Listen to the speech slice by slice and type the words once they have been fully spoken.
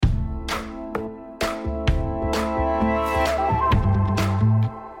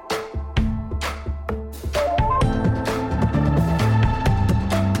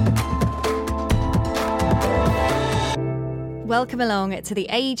Welcome along to the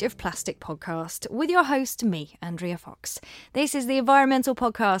Age of Plastic podcast with your host, me, Andrea Fox. This is the environmental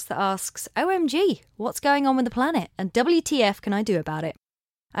podcast that asks, OMG, what's going on with the planet and WTF can I do about it?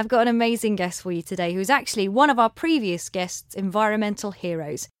 I've got an amazing guest for you today who's actually one of our previous guests' environmental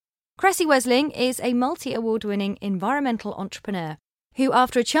heroes. Cressy Wesling is a multi-award-winning environmental entrepreneur who,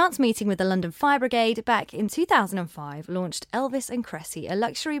 after a chance meeting with the London Fire Brigade back in 2005, launched Elvis and Cressy, a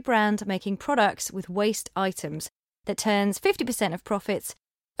luxury brand making products with waste items that turns 50% of profits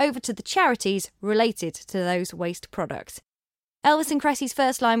over to the charities related to those waste products. Elvis and Cressy's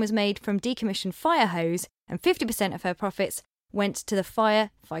first line was made from decommissioned fire hose, and 50% of her profits went to the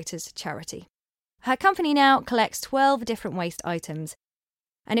Firefighters charity. Her company now collects 12 different waste items,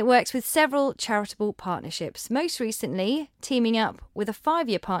 and it works with several charitable partnerships, most recently teaming up with a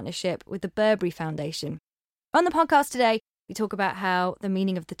 5-year partnership with the Burberry Foundation. On the podcast today, we talk about how the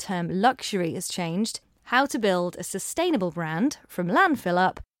meaning of the term luxury has changed, how to build a sustainable brand from landfill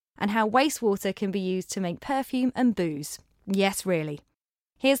up, and how wastewater can be used to make perfume and booze. Yes, really.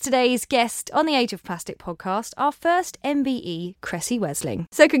 Here's today's guest on the Age of Plastic podcast, our first MBE, Cressy Wesling.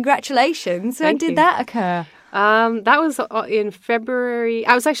 So congratulations. When did that occur? That was in February.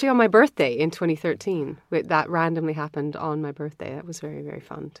 I was actually on my birthday in 2013. That randomly happened on my birthday. That was very, very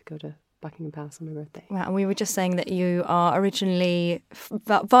fun to go to Buckingham Palace on my birthday. Wow, and we were just saying that you are originally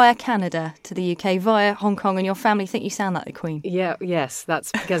via Canada to the UK, via Hong Kong, and your family think you sound like the Queen. Yes,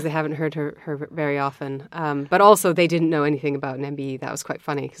 that's because they haven't heard her very often. But also they didn't know anything about an MBE. That was quite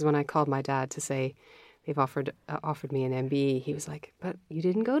funny because when I called my dad to say they've offered me an MBE, he was like, "But you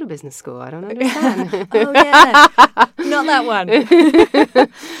didn't go to business school. I don't understand." Oh yeah, not that one.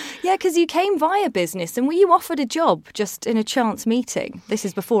 Yeah, because you came via business, and were you offered a job just in a chance meeting? This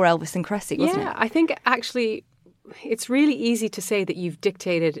is before Elvis and Cressy, wasn't it? Yeah, I think actually it's really easy to say that you've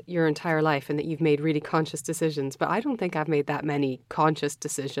dictated your entire life and that you've made really conscious decisions, but I don't think I've made that many conscious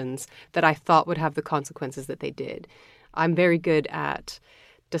decisions that I thought would have the consequences that they did. I'm very good at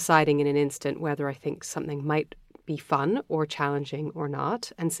deciding in an instant whether I think something might be fun or challenging or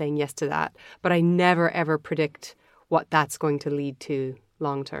not and saying yes to that. But I never, ever predict what that's going to lead to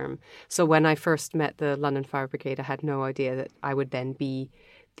long term. So when I first met the London Fire Brigade, I had no idea that I would then be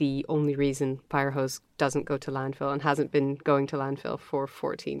the only reason fire hose doesn't go to landfill and hasn't been going to landfill for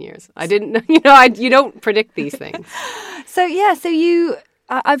 14 years. I didn't know, you don't predict these things.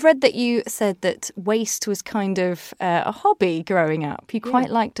 I've read that you said that waste was kind of a hobby growing up. You quite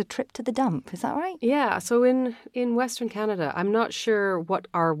liked a trip to the dump. Is that right? Yeah. So in Western Canada, I'm not sure what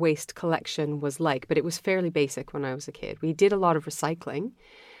our waste collection was like, but it was fairly basic when I was a kid. We did a lot of recycling,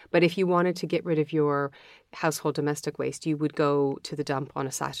 but if you wanted to get rid of your household domestic waste, you would go to the dump on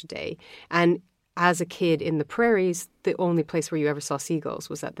a Saturday. And as a kid in the prairies, the only place where you ever saw seagulls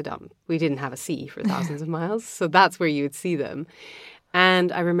was at the dump. We didn't have a sea for thousands of miles, so that's where you would see them.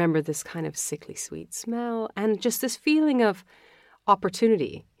 And I remember this kind of sickly sweet smell and just this feeling of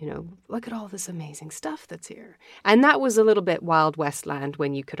opportunity, look at all this amazing stuff that's here. And that was a little bit Wild West land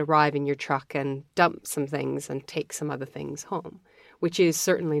when you could arrive in your truck and dump some things and take some other things home, which is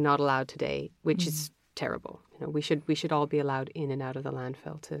certainly not allowed today, which is terrible. We should all be allowed in and out of the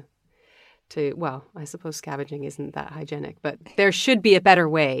landfill well, I suppose scavenging isn't that hygienic, but there should be a better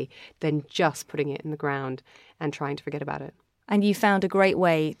way than just putting it in the ground and trying to forget about it. And you found a great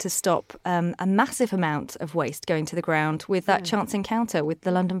way to stop a massive amount of waste going to the ground with that chance encounter with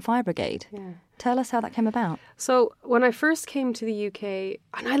the London Fire Brigade. Yeah. Tell us how that came about. So when I first came to the UK,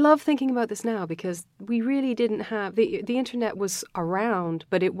 and I love thinking about this now because we really didn't have, the internet was around,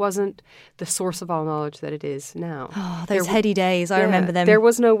 but it wasn't the source of all knowledge that it is now. Oh, those heady days, I remember them. There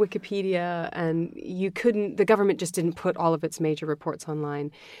was no Wikipedia and the government just didn't put all of its major reports online.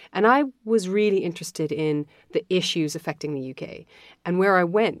 And I was really interested in the issues affecting the UK. And where I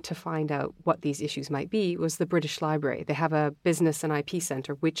went to find out what these issues might be was the British Library. They have a business and IP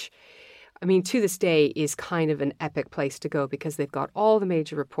centre, which to this day is kind of an epic place to go because they've got all the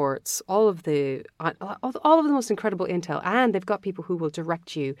major reports, all of the most incredible intel, and they've got people who will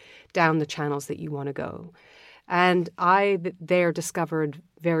direct you down the channels that you want to go. And I there discovered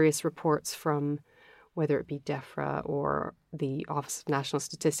various reports from whether it be DEFRA or the Office of National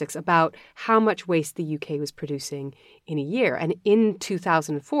Statistics about how much waste the UK was producing in a year. And in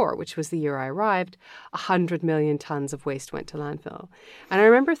 2004, which was the year I arrived, 100 million tons of waste went to landfill. And I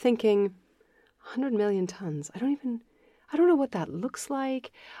remember thinking, 100 million tons. I don't know what that looks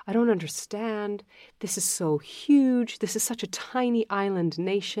like. I don't understand. This is so huge. This is such a tiny island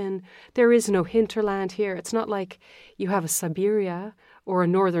nation. There is no hinterland here. It's not like you have a Siberia or a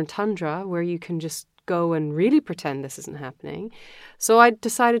northern tundra where you can just go and really pretend this isn't happening. So I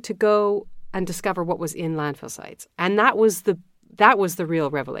decided to go and discover what was in landfill sites. And that was the that was the real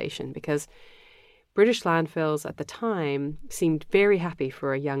revelation, because British landfills at the time seemed very happy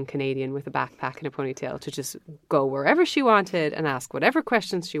for a young Canadian with a backpack and a ponytail to just go wherever she wanted and ask whatever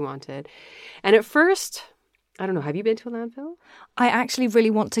questions she wanted. And at first, I don't know, have you been to a landfill? I actually really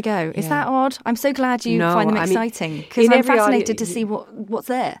want to go. Is that odd? I'm so glad you No, find them I mean, exciting, because I'm fascinated to see what's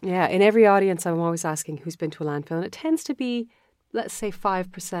there. Yeah, in every audience, I'm always asking who's been to a landfill. And it tends to be, let's say,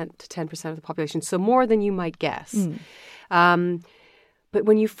 5% to 10% of the population, so more than you might guess. But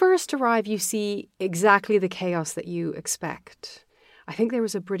when you first arrive, you see exactly the chaos that you expect. I think there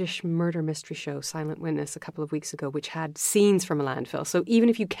was a British murder mystery show, Silent Witness, a couple of weeks ago, which had scenes from a landfill. So even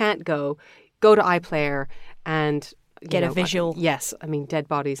if you can't go to iPlayer and get a visual. Yes, I mean, dead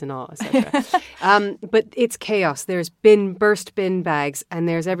bodies and all, etc. But it's chaos. There's burst bin bags, and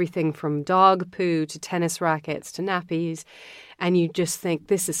there's everything from dog poo to tennis rackets to nappies. And you just think,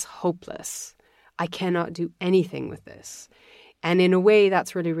 this is hopeless. I cannot do anything with this. And in a way,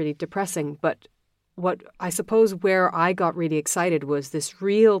 that's really, really depressing. But what I suppose where I got really excited was this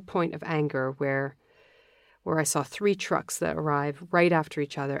real point of anger where I saw 3 trucks that arrived right after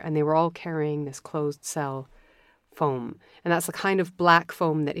each other, and they were all carrying this closed cell foam. And that's the kind of black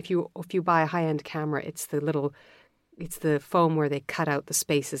foam that if you buy a high-end camera, it's the foam where they cut out the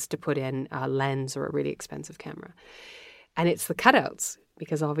spaces to put in a lens or a really expensive camera. And it's the cutouts,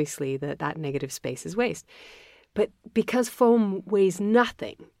 because obviously that negative space is waste. But because foam weighs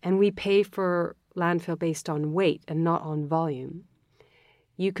nothing, and we pay for landfill based on weight and not on volume,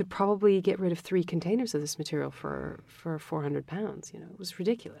 you could probably get rid of 3 containers of this material for £400. It was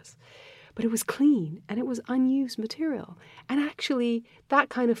ridiculous. But it was clean, and it was unused material. And actually, that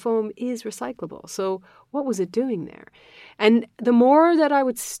kind of foam is recyclable. So what was it doing there? And the more that I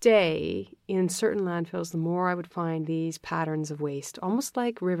would stay in certain landfills, the more I would find these patterns of waste, almost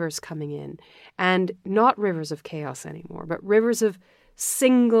like rivers coming in. And not rivers of chaos anymore, but rivers of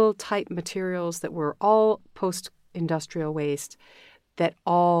single type materials that were all post-industrial waste that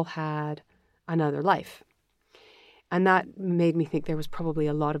all had another life. And that made me think there was probably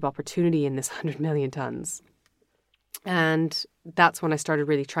a lot of opportunity in this 100 million tons. And that's when I started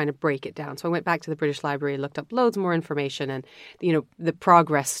really trying to break it down. So I went back to the British Library, looked up loads more information, and the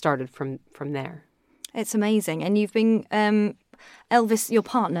progress started from there. It's amazing. And you've been Elvis, your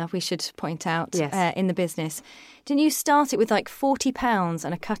partner, we should point out, yes. In the business. Didn't you start it with like £40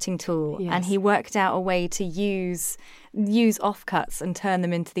 and a cutting tool? Yes. And he worked out a way to use offcuts and turn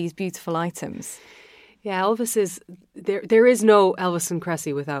them into these beautiful items. Yeah, Elvis is there is no Elvis and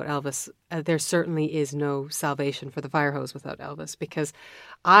Cressy without Elvis. There certainly is no salvation for the fire hose without Elvis, because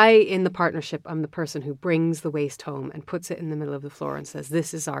in the partnership, I'm the person who brings the waste home and puts it in the middle of the floor and says,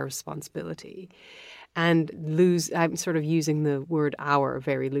 this is our responsibility. And I'm sort of using the word our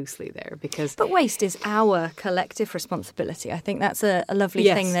very loosely there, because... But waste is our collective responsibility. I think that's a lovely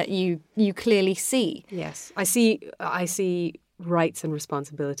thing that you clearly see. Yes. I see rights and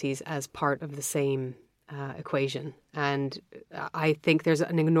responsibilities as part of the same equation, and I think there's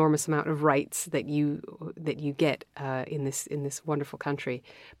an enormous amount of rights that you get in this wonderful country,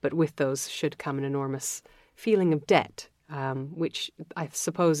 but with those should come an enormous feeling of debt, which I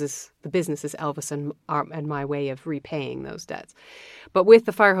suppose is the business is Elvis and my way of repaying those debts. But with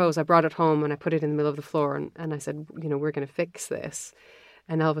the fire hose, I brought it home and I put it in the middle of the floor, and I said, we're going to fix this.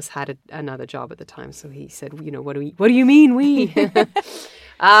 And Elvis had another job at the time, so he said, what do you mean we?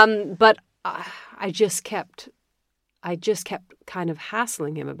 But I just kept kind of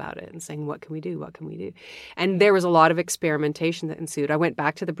hassling him about it and saying, what can we do? What can we do? And there was a lot of experimentation that ensued. I went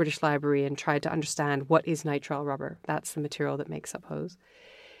back to the British Library and tried to understand, what is nitrile rubber? That's the material that makes up hose.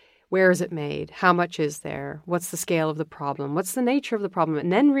 Where is it made? How much is there? What's the scale of the problem? What's the nature of the problem?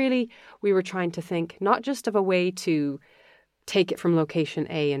 And then really we were trying to think not just of a way to take it from location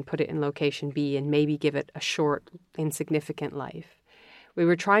A and put it in location B and maybe give it a short, insignificant life. We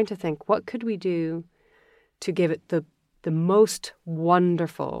were trying to think, what could we do to give it the most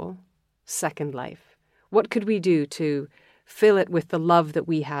wonderful second life? What could we do to fill it with the love that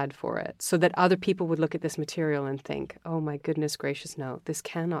we had for it, so that other people would look at this material and think, oh my goodness gracious, no, this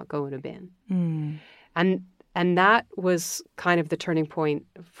cannot go in a bin. And that was kind of the turning point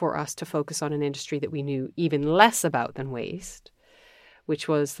for us to focus on an industry that we knew even less about than waste, which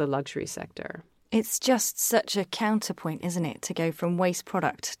was the luxury sector. It's just such a counterpoint, isn't it, to go from waste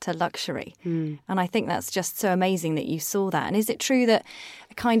product to luxury? And I think that's just so amazing that you saw that. And is it true that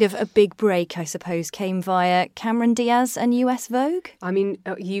kind of a big break, I suppose, came via Cameron Diaz and US Vogue? I mean,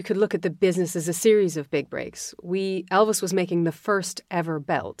 you could look at the business as a series of big breaks. Elvis was making the first ever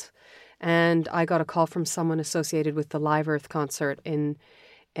belt. And I got a call from someone associated with the Live Earth concert in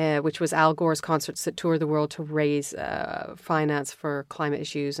which was Al Gore's concerts that toured the world to raise finance for climate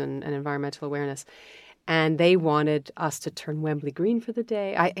issues and environmental awareness. And they wanted us to turn Wembley green for the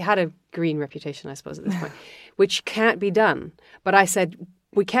day. I had a green reputation, I suppose, at this point, which can't be done. But I said,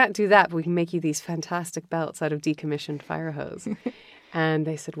 we can't do that, but we can make you these fantastic belts out of decommissioned fire hose. And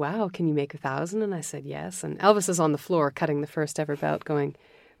they said, wow, can you make 1,000? And I said, yes. And Elvis is on the floor cutting the first ever belt going,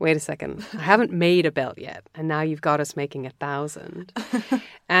 wait a second, I haven't made a belt yet. And now you've got us making 1,000.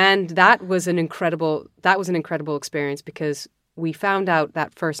 And that was an incredible experience, because we found out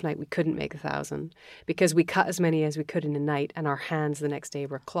that first night we couldn't make 1,000 because we cut as many as we could in a night, and our hands the next day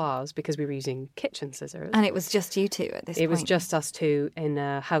were claws because we were using kitchen scissors. And it was just you two at this point? It was just us two in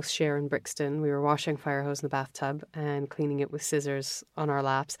a house share in Brixton. We were washing fire hose in the bathtub and cleaning it with scissors on our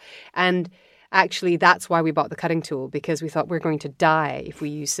laps. And actually, that's why we bought the cutting tool, because we thought we're going to die if we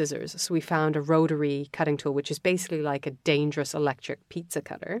use scissors. So we found a rotary cutting tool, which is basically like a dangerous electric pizza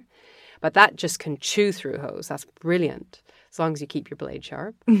cutter. But that just can chew through hose. That's brilliant, as long as you keep your blade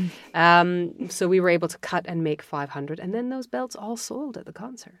sharp. So we were able to cut and make 500. And then those belts all sold at the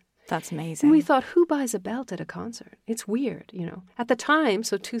concert. That's amazing. And we thought, who buys a belt at a concert? It's weird, At the time,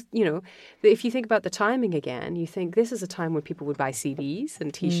 if you think about the timing again, you think this is a time when people would buy CDs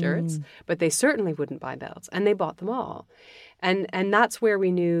and T-shirts, but they certainly wouldn't buy belts. And they bought them all. And that's where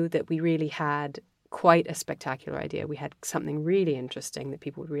we knew that we really had quite a spectacular idea. We had something really interesting that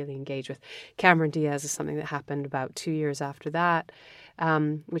people would really engage with. Cameron Diaz is something that happened about 2 years after that,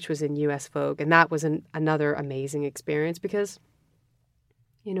 which was in US Vogue. And that was another amazing experience because,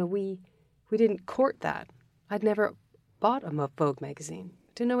 we didn't court that. I'd never bought a Vogue magazine.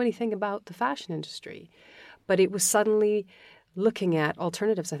 Didn't know anything about the fashion industry. But it was suddenly looking at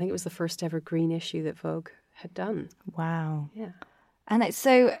alternatives. I think it was the first ever green issue that Vogue had done. Wow. Yeah. And it's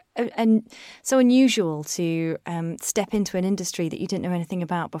so unusual to step into an industry that you didn't know anything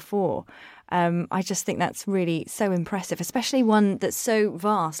about before. I just think that's really so impressive, especially one that's so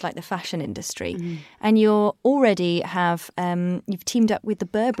vast like the fashion industry. Mm-hmm. And you've teamed up with the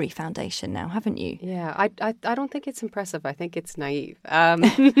Burberry Foundation now, haven't you? Yeah, I don't think it's impressive. I think it's naive.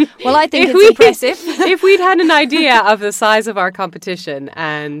 Well, I think it's impressive. If we'd had an idea of the size of our competition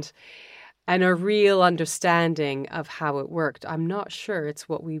and a real understanding of how it worked, I'm not sure it's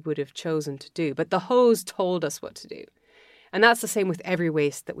what we would have chosen to do. But the hose told us what to do. And that's the same with every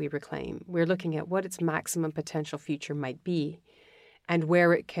waste that we reclaim. We're looking at what its maximum potential future might be and where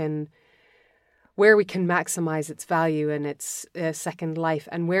we can maximize its value and its second life,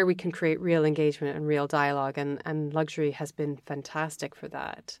 and where we can create real engagement and real dialogue. And luxury has been fantastic for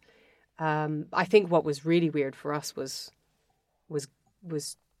that. I think what was really weird for us was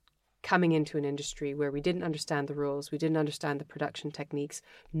coming into an industry where we didn't understand the rules, we didn't understand the production techniques.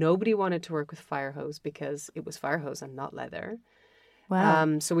 Nobody wanted to work with fire hose because it was fire hose and not leather.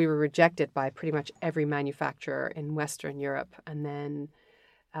 Wow. So we were rejected by pretty much every manufacturer in Western Europe, and then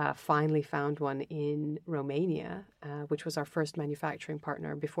finally found one in Romania, which was our first manufacturing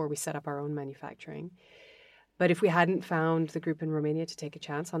partner before we set up our own manufacturing. But if we hadn't found the group in Romania to take a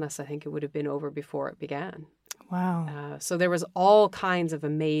chance on us, I think it would have been over before it began. Wow. So there was all kinds of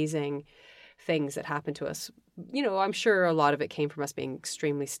amazing things that happened to us. I'm sure a lot of it came from us being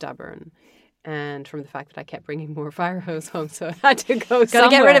extremely stubborn and from the fact that I kept bringing more fire hose home. So it had to go somewhere. Got to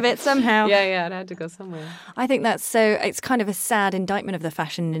get rid of it somehow. Yeah, it had to go somewhere. I think it's kind of a sad indictment of the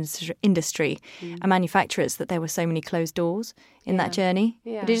fashion industry and manufacturers that there were so many closed doors in that journey.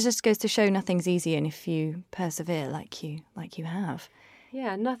 Yeah. But it just goes to show nothing's easy, and if you persevere like you have.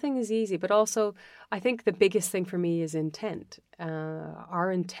 Yeah, nothing is easy. But also, I think the biggest thing for me is intent.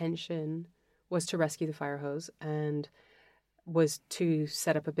 Our intention was to rescue the fire hose and was to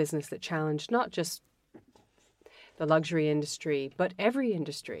set up a business that challenged not just the luxury industry, but every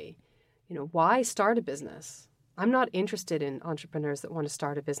industry. Why start a business? I'm not interested in entrepreneurs that want to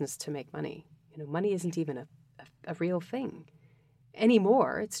start a business to make money. Money isn't even a real thing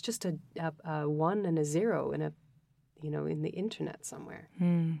anymore. It's just a 1 and a 0 in in the internet somewhere.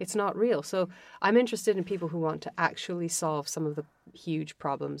 It's not real. So I'm interested in people who want to actually solve some of the huge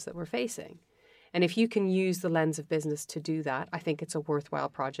problems that we're facing. And if you can use the lens of business to do that, I think it's a worthwhile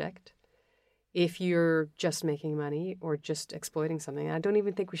project. If you're just making money or just exploiting something, I don't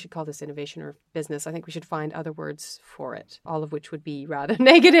even think we should call this innovation or business. I think we should find other words for it, all of which would be rather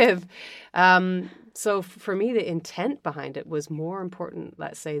negative. So for me, the intent behind it was more important,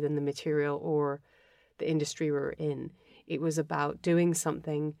 let's say, than the material or the industry we were in. It was about doing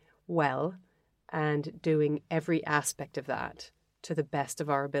something well and doing every aspect of that to the best of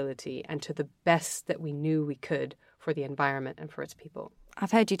our ability and to the best that we knew we could for the environment and for its people.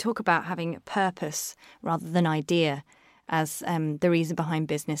 I've heard you talk about having a purpose rather than idea. as the reason behind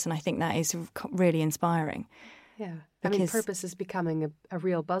business. And I think that is really inspiring. Yeah. I mean, purpose is becoming a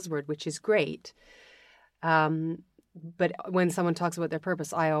real buzzword, which is great. But when someone talks about their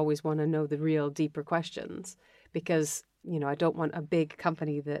purpose, I always want to know the real deeper questions because, I don't want a big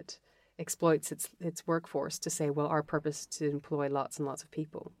company that exploits its workforce to say, well, our purpose is to employ lots and lots of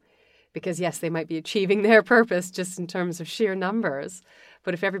people. Because, yes, they might be achieving their purpose just in terms of sheer numbers.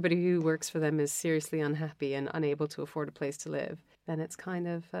 But if everybody who works for them is seriously unhappy and unable to afford a place to live, then it's kind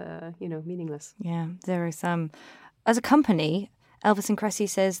of, meaningless. Yeah, zero sum. As a company, Elvis & Kressy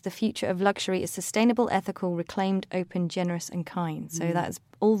says the future of luxury is sustainable, ethical, reclaimed, open, generous and kind. So that's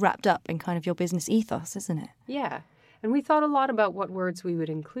all wrapped up in kind of your business ethos, isn't it? Yeah. And we thought a lot about what words we would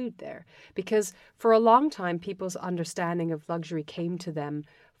include there because for a long time, people's understanding of luxury came to them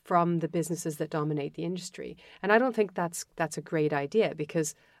from the businesses that dominate the industry. And I don't think that's a great idea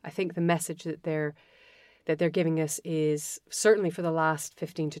because I think the message that they're giving us is certainly for the last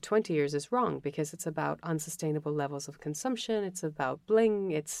 15 to 20 years is wrong because it's about unsustainable levels of consumption. It's about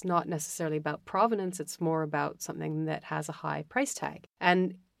bling. It's not necessarily about provenance. It's more about something that has a high price tag.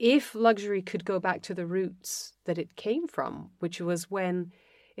 And if luxury could go back to the roots that it came from, which was when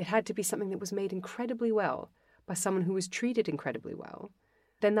it had to be something that was made incredibly well by someone who was treated incredibly well,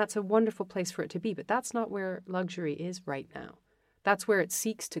 then that's a wonderful place for it to be. But that's not where luxury is right now. That's where it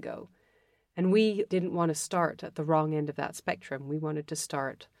seeks to go. And we didn't want to start at the wrong end of that spectrum. We wanted to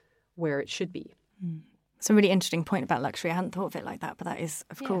start where it should be. It's a really interesting point about luxury. I hadn't thought of it like that, but that is,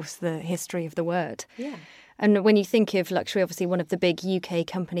 of course, the history of the word. Yeah. And when you think of luxury, obviously one of the big UK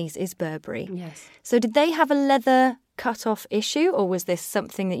companies is Burberry. Yes. So did they have a leather cut-off issue, or was this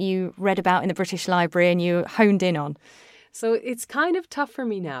something that you read about in the British Library and you honed in on? So it's kind of tough for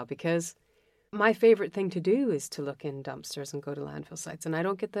me now because my favorite thing to do is to look in dumpsters and go to landfill sites. And I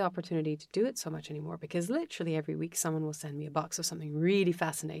don't get the opportunity to do it so much anymore because literally every week someone will send me a box of something really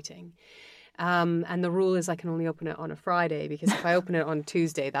fascinating. And the rule is I can only open it on a Friday because if I open it on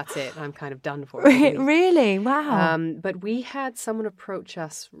Tuesday, that's it. I'm kind of done for it. Really? Wow. But we had someone approach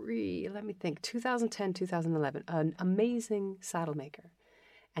us, 2010, 2011, an amazing saddle maker.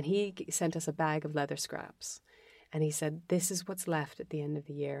 And he sent us a bag of leather scraps. And he said, this is what's left at the end of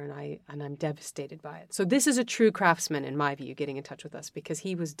the year, and I'm devastated by it. So this is a true craftsman, in my view, getting in touch with us because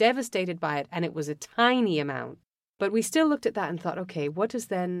he was devastated by it, and it was a tiny amount. But we still looked at that and thought, okay, what does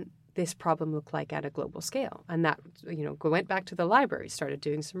then this problem look like at a global scale? And that, went back to the library, started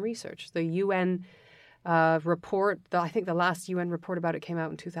doing some research. The UN report, I think the last UN report about it came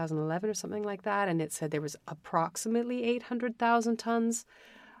out in 2011 or something like that, and it said there was approximately 800,000 tons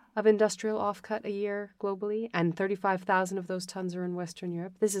of industrial offcut a year globally, and 35,000 of those tons are in Western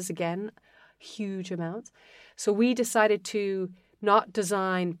Europe. This is, again, huge amounts. So we decided to not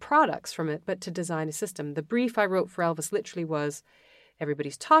design products from it, but to design a system. The brief I wrote for Elvis literally was,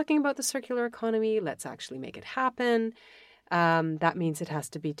 everybody's talking about the circular economy, let's actually make it happen. That means it has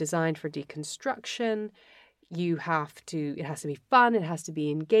to be designed for deconstruction. It has to be fun, it has to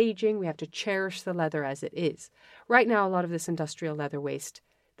be engaging, we have to cherish the leather as it is. Right now, a lot of this industrial leather waste,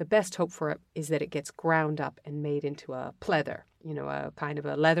 the best hope for it is that it gets ground up and made into a pleather, a kind of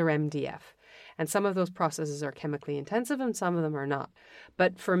a leather MDF. And some of those processes are chemically intensive and some of them are not.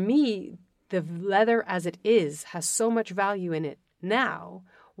 But for me, the leather as it is has so much value in it now.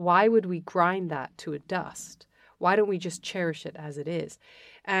 Why would we grind that to a dust? Why don't we just cherish it as it is?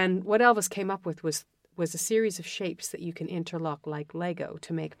 And what Elvis came up with was a series of shapes that you can interlock like Lego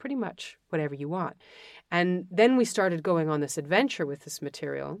to make pretty much whatever you want. And then we started going on this adventure with this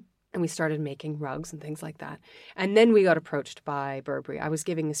material, and we started making rugs and things like that. And then we got approached by Burberry. I was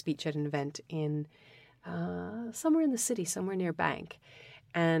giving a speech at an event in somewhere in the city, somewhere near Bank.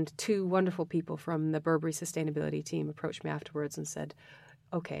 And two wonderful people from the Burberry sustainability team approached me afterwards and said,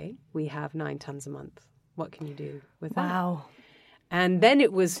 okay, we have 9 tons a month. What can you do with that? Wow. And then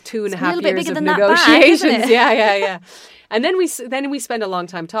it was 2.5 years of negotiations. Bag, isn't it? Yeah. And then we spend a long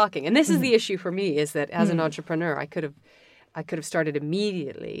time talking. And this is the issue for me, is that as an entrepreneur, I could have started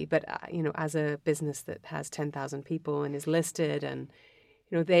immediately. But as a business that has 10,000 people and is listed, and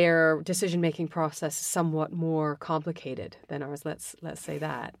their decision-making process is somewhat more complicated than ours. Let's say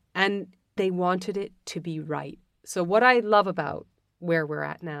that. And they wanted it to be right. So what I love about where we're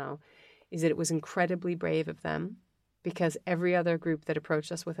at now is that it was incredibly brave of them. Because every other group that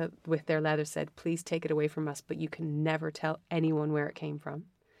approached us with their leather said, please take it away from us, but you can never tell anyone where it came from.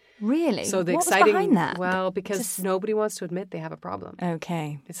 Really? So the what exciting, was behind that? Well, because nobody wants to admit they have a problem.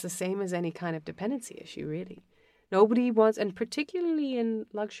 Okay. It's the same as any kind of dependency issue, really. Nobody wants, and particularly in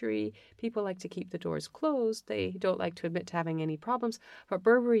luxury, people like to keep the doors closed. They don't like to admit to having any problems. But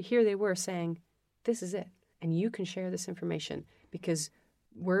Burberry, here they were saying, this is it. and you can share this information because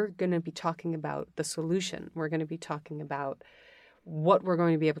we're going to be talking about the solution. We're going to be talking about what we're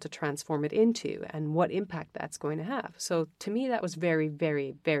going to be able to transform it into and what impact that's going to have. So to me, that was very,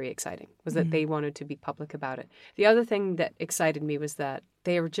 very, very exciting, was that they wanted to be public about it. The other thing that excited me was that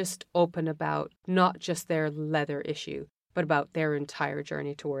they were just open about not just their leather issue, but about their entire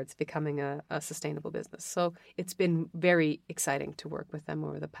journey towards becoming a sustainable business. So it's been very exciting to work with them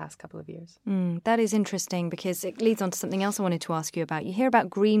over the past couple of years. That is interesting because it leads on to something else I wanted to ask you about. You hear about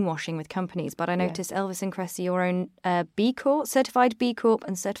greenwashing with companies, but I noticed Elvis and Cressy, your own B Corp, certified B Corp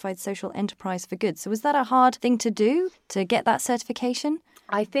and certified social enterprise for good. So was that a hard thing to do to get that certification?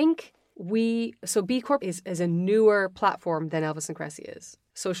 I think B Corp is a newer platform than Elvis and Cressy is.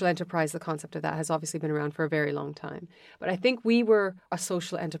 Social enterprise, the concept of that has obviously been around for a very long time. But I think we were a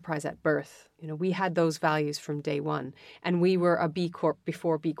social enterprise at birth. You know, we had those values from day one, and we were a B Corp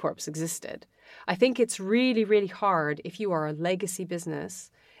before B Corps existed. I think it's really, really hard if you are a legacy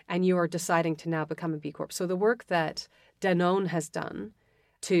business and you are deciding to now become a B Corp. So the work that Danone has done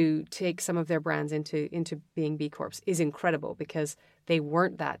to take some of their brands into being B Corps is incredible because they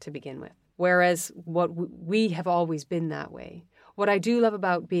weren't that to begin with. Whereas we have always been that way. What I do love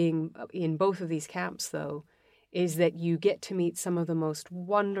about being in both of these camps, though, is that you get to meet some of the most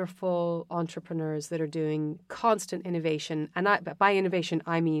wonderful entrepreneurs that are doing constant innovation. And by innovation,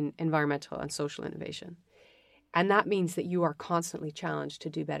 I mean environmental and social innovation. And that means that you are constantly challenged to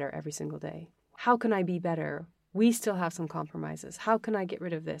do better every single day. How can I be better? We still have some compromises. How can I get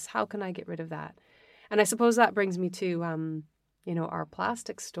rid of this? How can I get rid of that? And I suppose that brings me to, our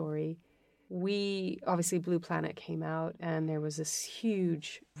plastic story. Obviously Blue Planet came out and there was this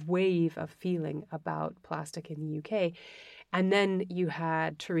huge wave of feeling about plastic in the UK. And then you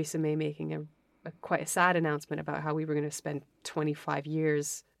had Theresa May making quite a sad announcement about how we were going to spend 25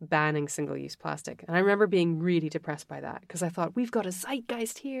 years banning single-use plastic. And I remember being really depressed by that because I thought, we've got a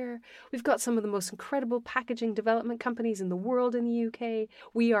zeitgeist here. We've got some of the most incredible packaging development companies in the world in the UK.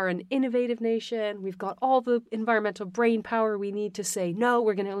 We are an innovative nation. We've got all the environmental brain power we need to say, no,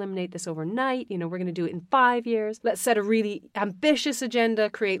 we're going to eliminate this overnight. You know, we're going to do it in 5 years. Let's set a really ambitious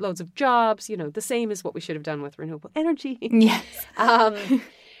agenda, create loads of jobs, you know, the same as what we should have done with renewable energy. Yes.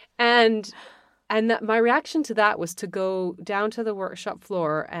 And my reaction to that was to go down to the workshop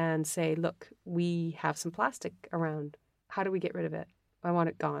floor and say, look, we have some plastic around. How do we get rid of it? I want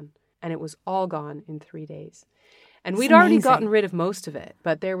it gone. And it was all gone in 3 days. And we'd already gotten rid of most of it.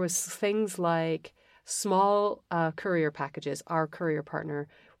 But there was things like small courier packages. Our courier partner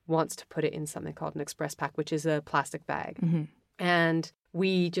wants to put it in something called an express pack, which is a plastic bag. Mm-hmm. And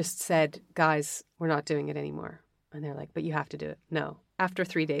we just said, guys, we're not doing it anymore. And they're like, but you have to do it. No. After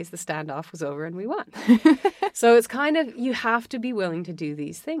 3 days, the standoff was over and we won. So it's kind of, you have to be willing to do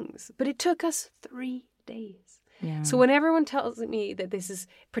these things. But it took us 3 days. Yeah. So when everyone tells me that this is,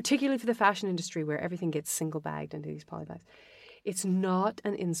 particularly for the fashion industry where everything gets single bagged into these polybags, it's not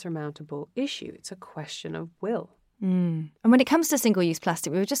an insurmountable issue. It's a question of will. And when it comes to single-use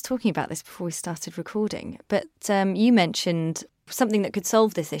plastic, we were just talking about this before we started recording, but you mentioned something that could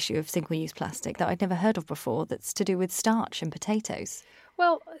solve this issue of single-use plastic that I'd never heard of before, that's to do with starch and potatoes.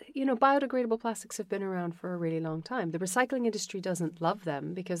 Well, you know, biodegradable plastics have been around for a really long time. The recycling industry doesn't love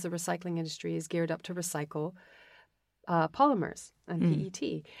them because the recycling industry is geared up to recycle polymers and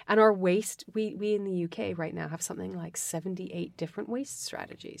PET. And our waste, we in the UK right now have something like 78 different waste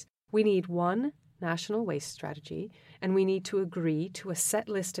strategies. We need one national waste strategy, and we need to agree to a set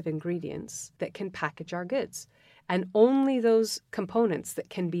list of ingredients that can package our goods. And only those components that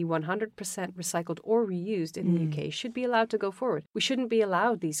can be 100% recycled or reused in the UK should be allowed to go forward. We shouldn't be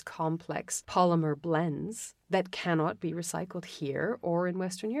allowed these complex polymer blends that cannot be recycled here or in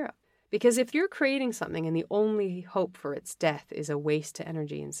Western Europe. Because if you're creating something and the only hope for its death is a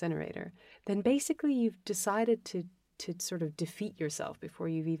waste-to-energy incinerator, then basically you've decided to sort of defeat yourself before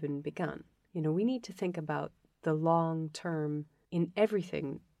you've even begun. You know, we need to think about the long term in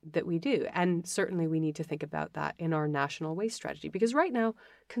everything that we do. And certainly we need to think about that in our national waste strategy. Because right now,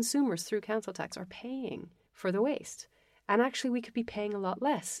 consumers through council tax are paying for the waste. And actually, we could be paying a lot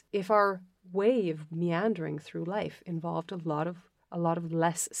less if our way of meandering through life involved a lot of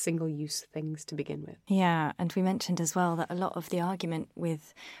less single-use things to begin with. Yeah, and we mentioned as well that a lot of the argument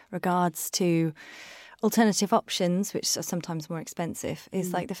with regards to alternative options, which are sometimes more expensive,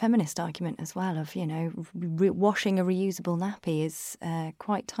 is like the feminist argument as well of, you know, washing a reusable nappy is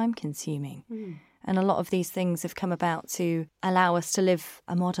quite time-consuming. And a lot of these things have come about to allow us to live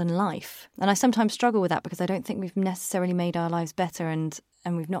a modern life. And I sometimes struggle with that because I don't think we've necessarily made our lives better. And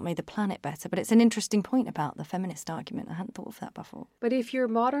and we've not made the planet better. But it's an interesting point about the feminist argument. I hadn't thought of that before. But if your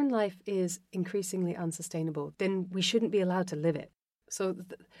modern life is increasingly unsustainable, then we shouldn't be allowed to live it. So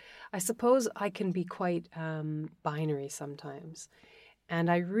I suppose I can be quite binary sometimes. And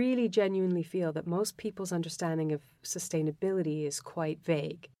I really genuinely feel that most people's understanding of sustainability is quite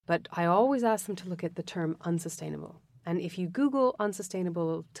vague. But I always ask them to look at the term unsustainable. And if you Google unsustainable,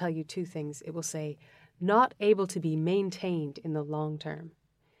 it'll tell you two things. It will say, not able to be maintained in the long term.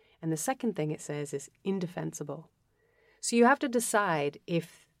 And the second thing it says is indefensible. So you have to decide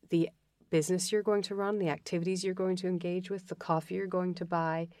if the business you're going to run, the activities you're going to engage with, the coffee you're going to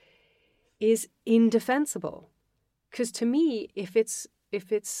buy is indefensible. Because to me, if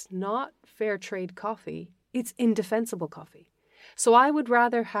it's not fair trade coffee, it's indefensible coffee. So I would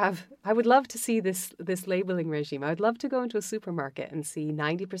love to see this labeling regime. I would love to go into a supermarket and see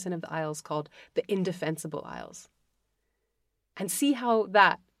 90% of the aisles called the indefensible aisles and see how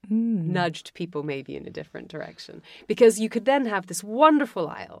that nudged people maybe in a different direction. Because you could then have this wonderful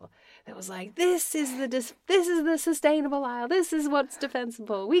aisle that was like, this is the sustainable aisle. This is what's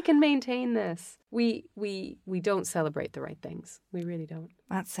defensible. We can maintain this. We don't celebrate the right things. We really don't.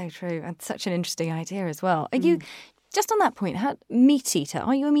 That's so true. And such an interesting idea as well. Are you, just on that point, meat eater?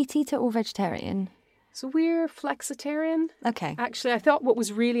 Are you a meat eater or vegetarian? So we're flexitarian. Okay. Actually, I thought what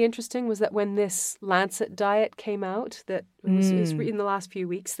was really interesting was that when this Lancet diet came out, that was in the last few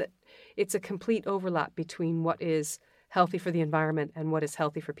weeks, that it's a complete overlap between what is healthy for the environment and what is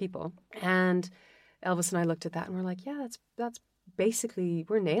healthy for people. And Elvis and I looked at that and we're like, yeah, that's basically,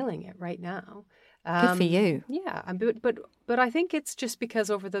 we're nailing it right now. Good for you. Yeah, but I think it's just because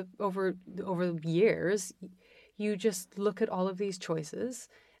over the years, you just look at all of these choices.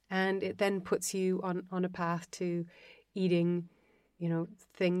 And it then puts you on a path to eating,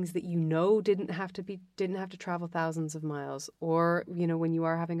 things that didn't have to travel thousands of miles. Or, when you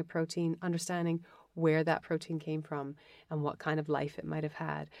are having a protein, understanding where that protein came from and what kind of life it might have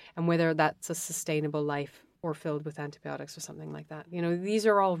had, and whether that's a sustainable life or filled with antibiotics or something like that. These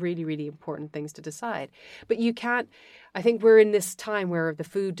are all really, really important things to decide. But you can't, I think we're in this time where the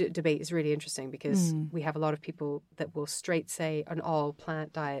food debate is really interesting because we have a lot of people that will straight say an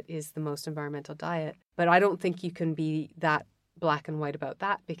all-plant diet is the most environmental diet. But I don't think you can be that black and white about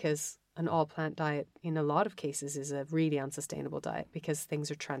that, because an all-plant diet in a lot of cases is a really unsustainable diet because things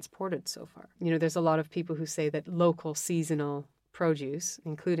are transported so far. There's a lot of people who say that local, seasonal produce,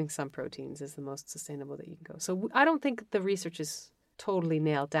 including some proteins, is the most sustainable that you can go. So I don't think the research is totally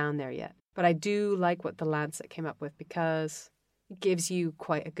nailed down there yet. But I do like what the Lancet came up with because it gives you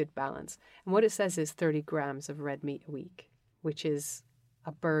quite a good balance. And what it says is 30 grams of red meat a week, which is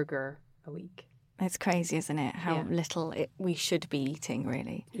a burger a week. It's crazy, isn't it? How little we should be eating,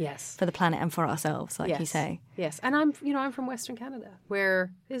 really. Yes. For the planet and for ourselves, like you say. Yes. And I'm from Western Canada,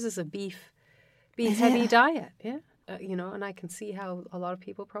 where this is a beef heavy diet. Yeah. And I can see how a lot of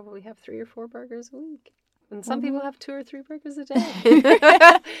people probably have 3 or 4 burgers a week. And some people have 2 or 3 burgers a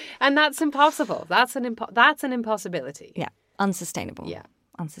day. And that's impossible. That's an impossibility. Yeah. Unsustainable. Yeah.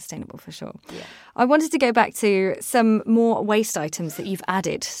 Unsustainable for sure. Yeah. I wanted to go back to some more waste items that you've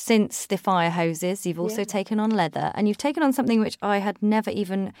added since the fire hoses. You've also taken on leather, and you've taken on something which I had never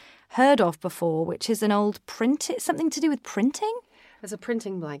even heard of before, which is an old something to do with printing? As a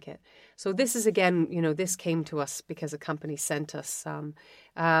printing blanket. So this is, again, this came to us because a company sent us some.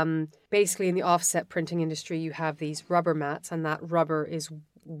 Basically, in the offset printing industry, you have these rubber mats, and that rubber is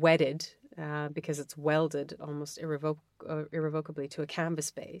wetted because it's welded almost irrevocably to a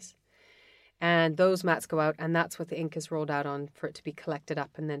canvas base. And those mats go out, and that's what the ink is rolled out on for it to be collected up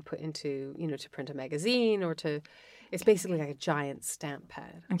and then put into, to print a magazine or to... It's basically like a giant stamp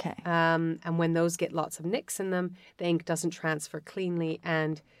pad. Okay. And when those get lots of nicks in them, the ink doesn't transfer cleanly,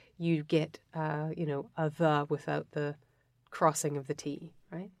 and you get, a the without the crossing of the T,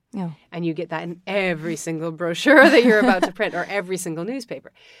 right? Yeah. And you get that in every single brochure that you're about to print or every single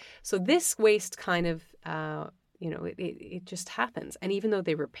newspaper. So this waste kind of, it just happens. And even though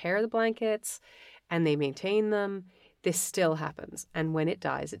they repair the blankets and they maintain them, this still happens. And when it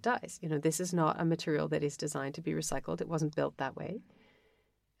dies, it dies. This is not a material that is designed to be recycled. It wasn't built that way.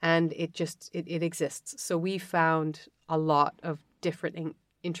 And it exists. So we found a lot of different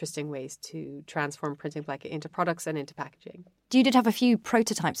interesting ways to transform printing blanket into products and into packaging. You did have a few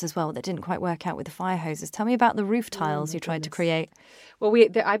prototypes as well that didn't quite work out with the fire hoses. Tell me about the roof tiles you tried to create. Well,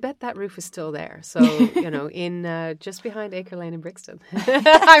 I bet that roof is still there. So, in just behind Acre Lane in Brixton.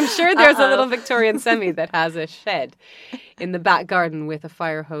 I'm sure there's a little Victorian semi that has a shed in the back garden with a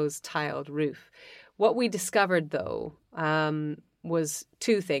fire hose tiled roof. What we discovered, though, was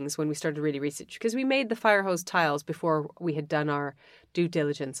two things when we started really research, because we made the fire hose tiles before we had done our due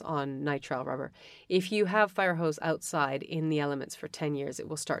diligence on nitrile rubber. If you have fire hose outside in the elements for 10 years, it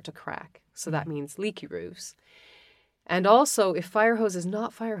will start to crack. So that means leaky roofs. And also, if fire hose is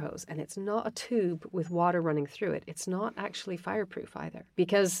not fire hose and it's not a tube with water running through it, it's not actually fireproof either.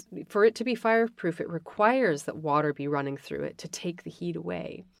 Because for it to be fireproof, it requires that water be running through it to take the heat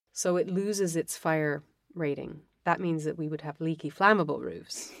away. So it loses its fire rating. That means that we would have leaky, flammable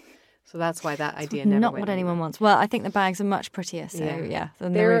roofs. So that's why that idea never Not went what anyone anywhere. wants. Well, I think the bags are much prettier, so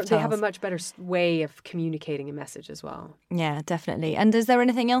than the roof They have a tiles. much better way of communicating a message as well. Yeah, definitely. And is there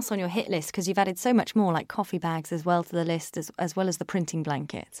anything else on your hit list? Because you've added so much more, like coffee bags as well to the list, as well as the printing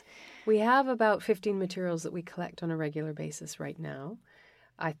blanket. We have about 15 materials that we collect on a regular basis right now.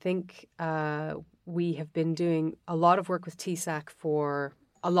 I think we have been doing a lot of work with TSAC for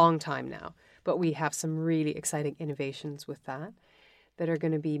a long time now, but we have some really exciting innovations with that are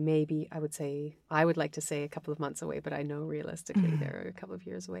going to be maybe, I would like to say a couple of months away, but I know realistically they're a couple of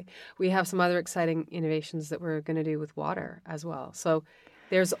years away. We have some other exciting innovations that we're going to do with water as well. So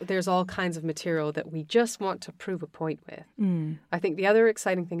there's all kinds of material that we just want to prove a point with. I think the other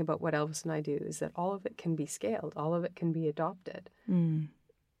exciting thing about what Elvis and I do is that all of it can be scaled. All of it can be adopted.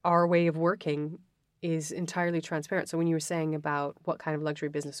 Our way of working is entirely transparent. So when you were saying about what kind of luxury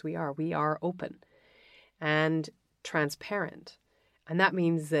business we are open and transparent. And that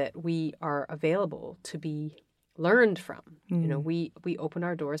means that we are available to be learned from. You know, we open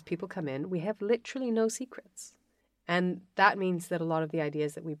our doors, people come in, we have literally no secrets. And that means that a lot of the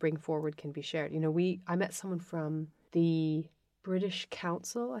ideas that we bring forward can be shared. You know, I met someone from the British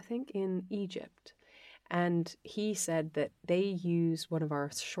Council, I think, in Egypt. And he said that they use one of our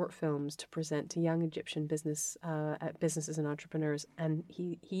short films to present to young Egyptian businesses and entrepreneurs. And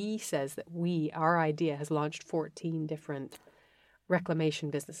he says that our idea has launched 14 different reclamation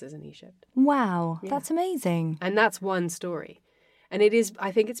businesses in Egypt. Wow, that's amazing. And that's one story. And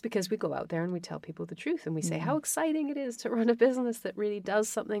I think it's because we go out there and we tell people the truth and we say how exciting it is to run a business that really does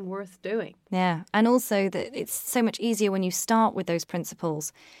something worth doing. Yeah, and also that it's so much easier when you start with those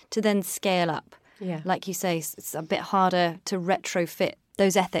principles to then scale up. Yeah. Like you say, it's a bit harder to retrofit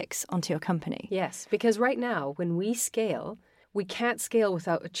those ethics onto your company. Yes, because right now when we scale, we can't scale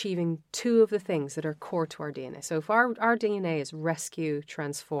without achieving two of the things that are core to our DNA. So if our DNA is rescue,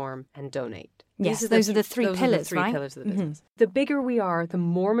 transform, and donate. Yes, those are the three pillars, right? Pillars of the business. The bigger we are, the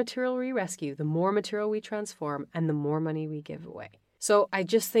more material we rescue, the more material we transform, and the more money we give away. So I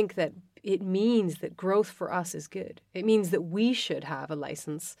just think that it means that growth for us is good. It means that we should have a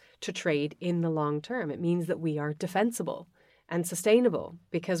license to trade in the long term. It means that we are defensible and sustainable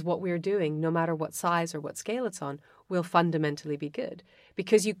because what we're doing, no matter what size or what scale it's on, will fundamentally be good.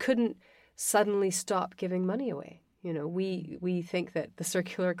 Because you couldn't suddenly stop giving money away. You know, we think that the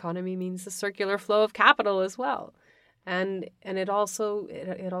circular economy means the circular flow of capital as well. And it also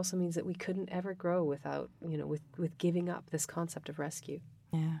means that we couldn't ever grow without, you know, with giving up this concept of rescue.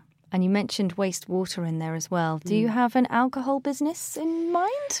 Yeah. And you mentioned wastewater in there as well. Do you have an alcohol business in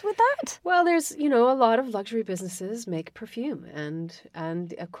mind with that? Well, there's, you know, a lot of luxury businesses make perfume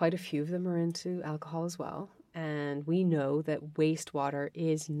and quite a few of them are into alcohol as well. And we know that wastewater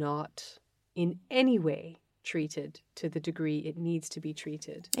is not in any way treated to the degree it needs to be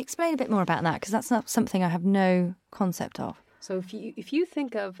treated. Explain a bit more about that, because that's not something I have no concept of. So if you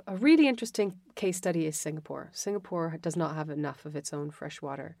think of a really interesting case study is Singapore. Singapore does not have enough of its own fresh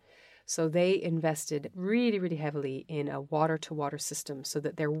water. So they invested really, really heavily in a water-to-water system so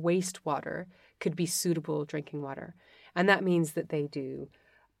that their wastewater could be suitable drinking water. And that means that they do,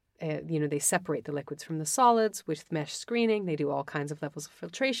 they separate the liquids from the solids with mesh screening. They do all kinds of levels of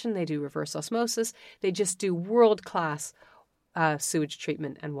filtration. They do reverse osmosis. They just do world-class sewage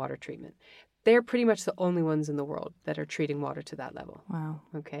treatment and water treatment. They're pretty much the only ones in the world that are treating water to that level. Wow.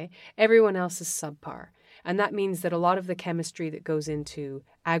 Okay. Everyone else is subpar. And that means that a lot of the chemistry that goes into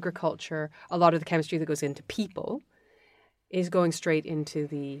agriculture, a lot of the chemistry that goes into people is going straight into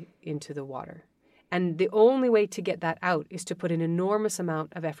the water. And the only way to get that out is to put an enormous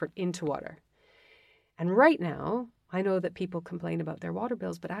amount of effort into water. And right now, I know that people complain about their water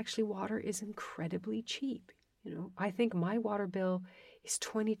bills, but actually water is incredibly cheap. You know, I think my water bill is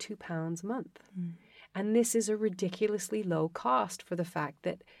 £22 a month. And this is a ridiculously low cost for the fact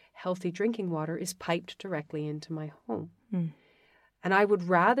that healthy drinking water is piped directly into my home. And I would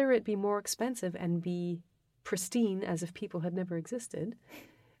rather it be more expensive and be pristine as if people had never existed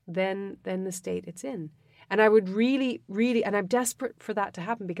than the state it's in. And I would really, really, and I'm desperate for that to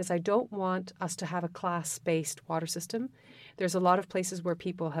happen because I don't want us to have a class-based water system. There's a lot of places where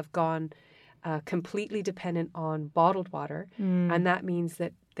people have gone completely dependent on bottled water. And that means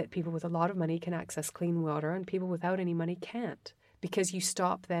that people with a lot of money can access clean water and people without any money can't, because you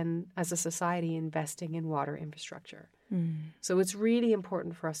stop then as a society investing in water infrastructure. So it's really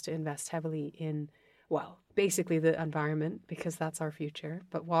important for us to invest heavily in, well, basically the environment, because that's our future.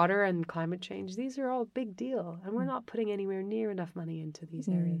 But water and climate change, these are all a big deal. And we're not putting anywhere near enough money into these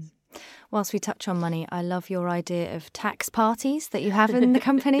areas. Whilst we touch on money, I love your idea of tax parties that you have in the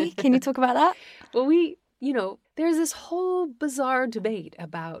company. Can you talk about that? Well, there's this whole bizarre debate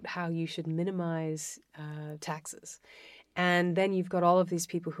about how you should minimize taxes. And then you've got all of these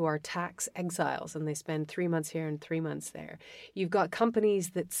people who are tax exiles and they spend 3 months here and 3 months there. You've got companies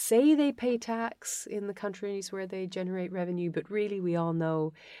that say they pay tax in the countries where they generate revenue, but really we all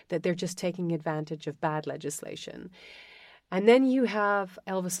know that they're just taking advantage of bad legislation. And then you have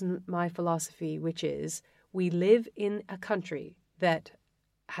Elvis and my philosophy, which is we live in a country that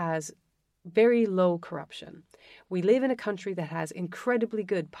has very low corruption. We live in a country that has incredibly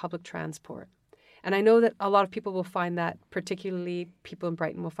good public transport. And I know that a lot of people will find that, particularly people in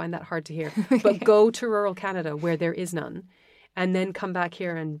Brighton, will find that hard to hear. But go to rural Canada where there is none, and then come back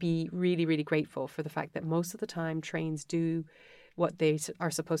here and be really, really grateful for the fact that most of the time trains do what they are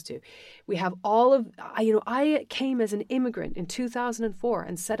supposed to. We have all of, I came as an immigrant in 2004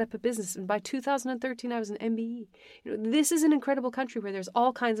 and set up a business. And by 2013, I was an MBE. This is an incredible country where there's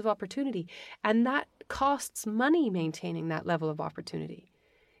all kinds of opportunity. And that costs money maintaining that level of opportunity.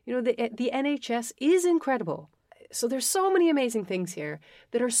 The NHS is incredible. So there's so many amazing things here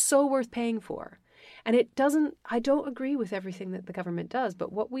that are so worth paying for. And I don't agree with everything that the government does,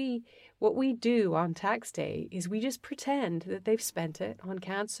 but what we do on tax day is we just pretend that they've spent it on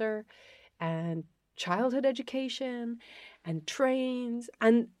cancer and childhood education and trains,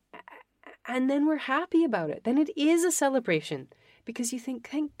 and then we're happy about it. Then it is a celebration because you think,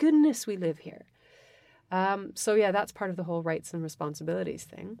 thank goodness we live here. So yeah, that's part of the whole rights and responsibilities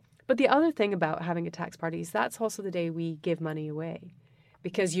thing. But the other thing about having a tax party is that's also the day we give money away,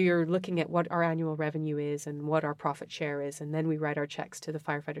 because you're looking at what our annual revenue is and what our profit share is, and then we write our checks to the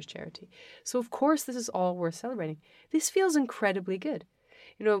firefighters charity. So of course this is all worth celebrating. This feels incredibly good.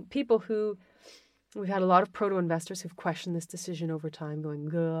 We've had a lot of proto-investors who've questioned this decision over time, going,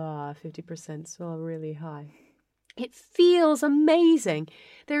 50% is all really high. It feels amazing.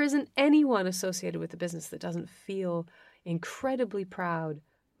 There isn't anyone associated with the business that doesn't feel incredibly proud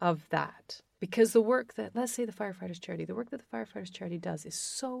of that. Because the work that, let's say the firefighters charity, the work that the firefighters charity does is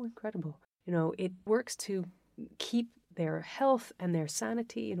so incredible. It works to keep their health and their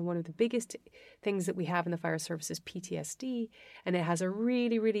sanity. One of the biggest things that we have in the fire service is PTSD. And it has a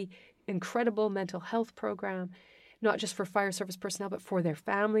really, really incredible mental health program, not just for fire service personnel, but for their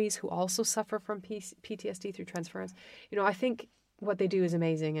families who also suffer from PTSD through transference. I think what they do is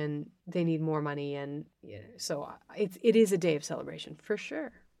amazing and they need more money. And so it is a day of celebration for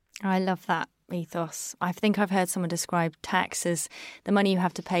sure. I love that ethos. I think I've heard someone describe tax as the money you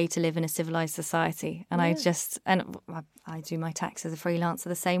have to pay to live in a civilized society. And I do my tax as a freelancer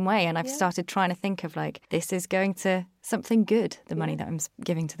the same way. And I've started trying to think of this is going to something good, the money that I'm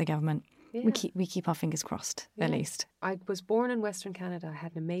giving to the government. Yeah. We keep our fingers crossed, at least. I was born in Western Canada. I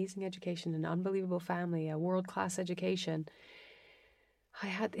had an amazing education, an unbelievable family, a world-class education.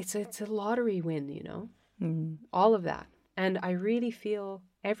 It's a lottery win, all of that. And I really feel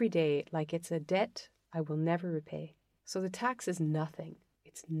every day like it's a debt I will never repay. So the tax is nothing.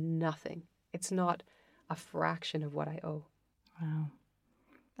 It's nothing. It's not a fraction of what I owe. Wow.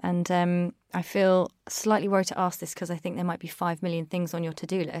 And I feel slightly worried to ask this because I think there might be 5 million things on your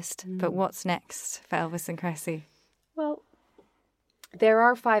to-do list. But what's next for Elvis and Cressy? Well, there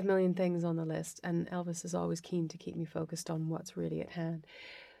are 5 million things on the list, and Elvis is always keen to keep me focused on what's really at hand.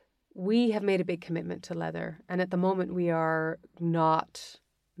 We have made a big commitment to leather, and at the moment we are not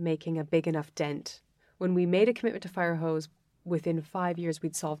making a big enough dent. When we made a commitment to fire hose, within 5 years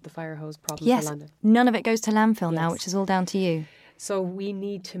we'd solved the fire hose problem for London. None of it goes to landfill now, which is all down to you. So we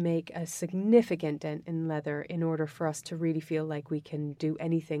need to make a significant dent in leather in order for us to really feel like we can do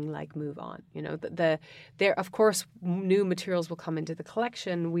anything like move on. There, of course, new materials will come into the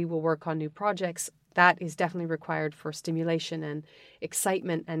collection. We will work on new projects. That is definitely required for stimulation and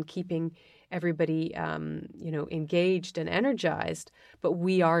excitement and keeping everybody, engaged and energized. But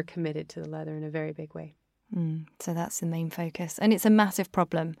we are committed to the leather in a very big way. So that's the main focus. And it's a massive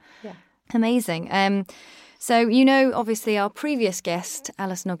problem. Yeah. Amazing. So, obviously our previous guest,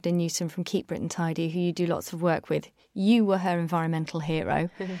 Alison Ogden-Newton from Keep Britain Tidy, who you do lots of work with, you were her environmental hero.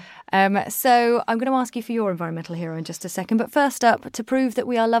 So I'm going to ask you for your environmental hero in just a second. But first up, to prove that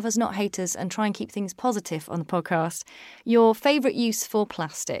we are lovers, not haters, and try and keep things positive on the podcast, your favourite use for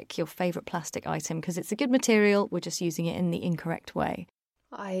plastic, your favourite plastic item, because it's a good material, we're just using it in the incorrect way.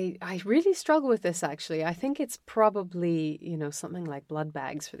 I really struggle with this, actually. I think it's probably, something like blood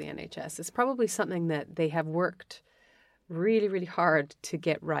bags for the NHS. It's probably something that they have worked really, really hard to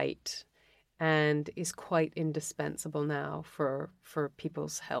get right and is quite indispensable now for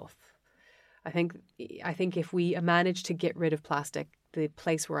people's health. I think if we manage to get rid of plastic, the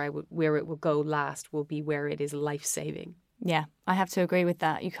place where it will go last will be where it is life-saving. Yeah, I have to agree with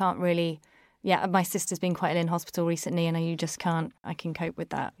that. You can't really... Yeah, my sister's been quite ill in hospital recently, and you just can't. I can cope with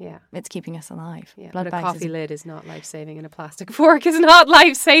that. Yeah, it's keeping us alive. Yeah, but a coffee lid is not life-saving, and a plastic fork is not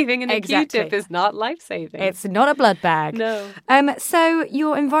life-saving, and a Q-tip is not life-saving. It's not a blood bag. No. So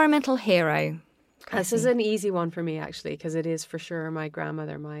your environmental hero. This is an easy one for me, actually, because it is for sure my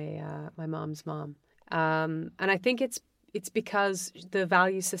grandmother, my mom's mom, and I think it's because the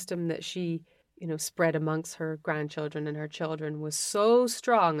value system that she spread amongst her grandchildren and her children was so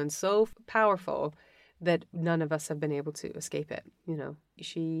strong and so powerful that none of us have been able to escape it.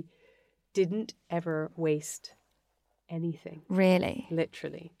 She didn't ever waste anything. Really?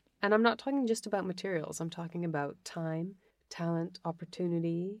 Literally. And I'm not talking just about materials. I'm talking about time, talent,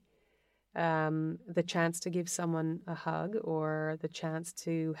 opportunity, the chance to give someone a hug or the chance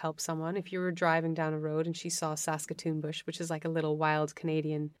to help someone. If you were driving down a road and she saw Saskatoon bush, which is like a little wild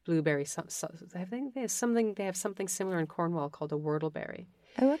Canadian blueberry, I think they have something similar in Cornwall called a whortleberry.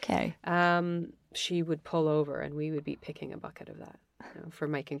 Oh, okay. She would pull over and we would be picking a bucket of that for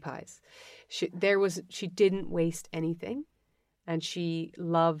making pies. She didn't waste anything, and she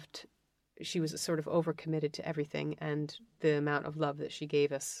was sort of overcommitted to everything, and the amount of love that she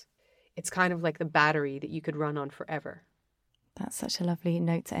gave us, it's kind of like the battery that you could run on forever. That's such a lovely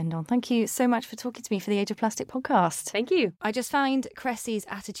note to end on. Thank you so much for talking to me for the Age of Plastic podcast. Thank you. I just find Cressy's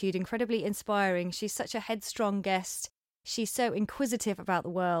attitude incredibly inspiring. She's such a headstrong guest. She's so inquisitive about the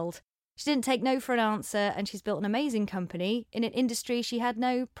world. She didn't take no for an answer, and she's built an amazing company in an industry she had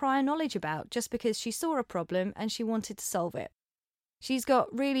no prior knowledge about, just because she saw a problem and she wanted to solve it. She's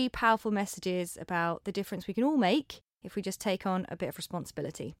got really powerful messages about the difference we can all make if we just take on a bit of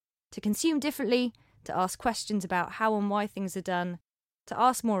responsibility. To consume differently, to ask questions about how and why things are done, to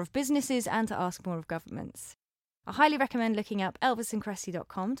ask more of businesses and to ask more of governments. I highly recommend looking up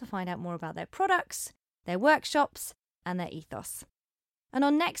elvisandcressy.com to find out more about their products, their workshops and their ethos. And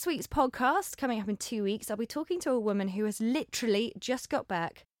on next week's podcast, coming up in 2 weeks, I'll be talking to a woman who has literally just got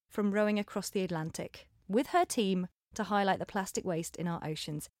back from rowing across the Atlantic with her team to highlight the plastic waste in our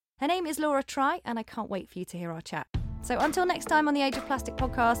oceans. Her name is Laura Try, and I can't wait for you to hear our chat. So until next time on the Age of Plastic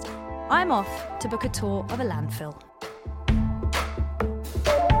podcast, I'm off to book a tour of a landfill.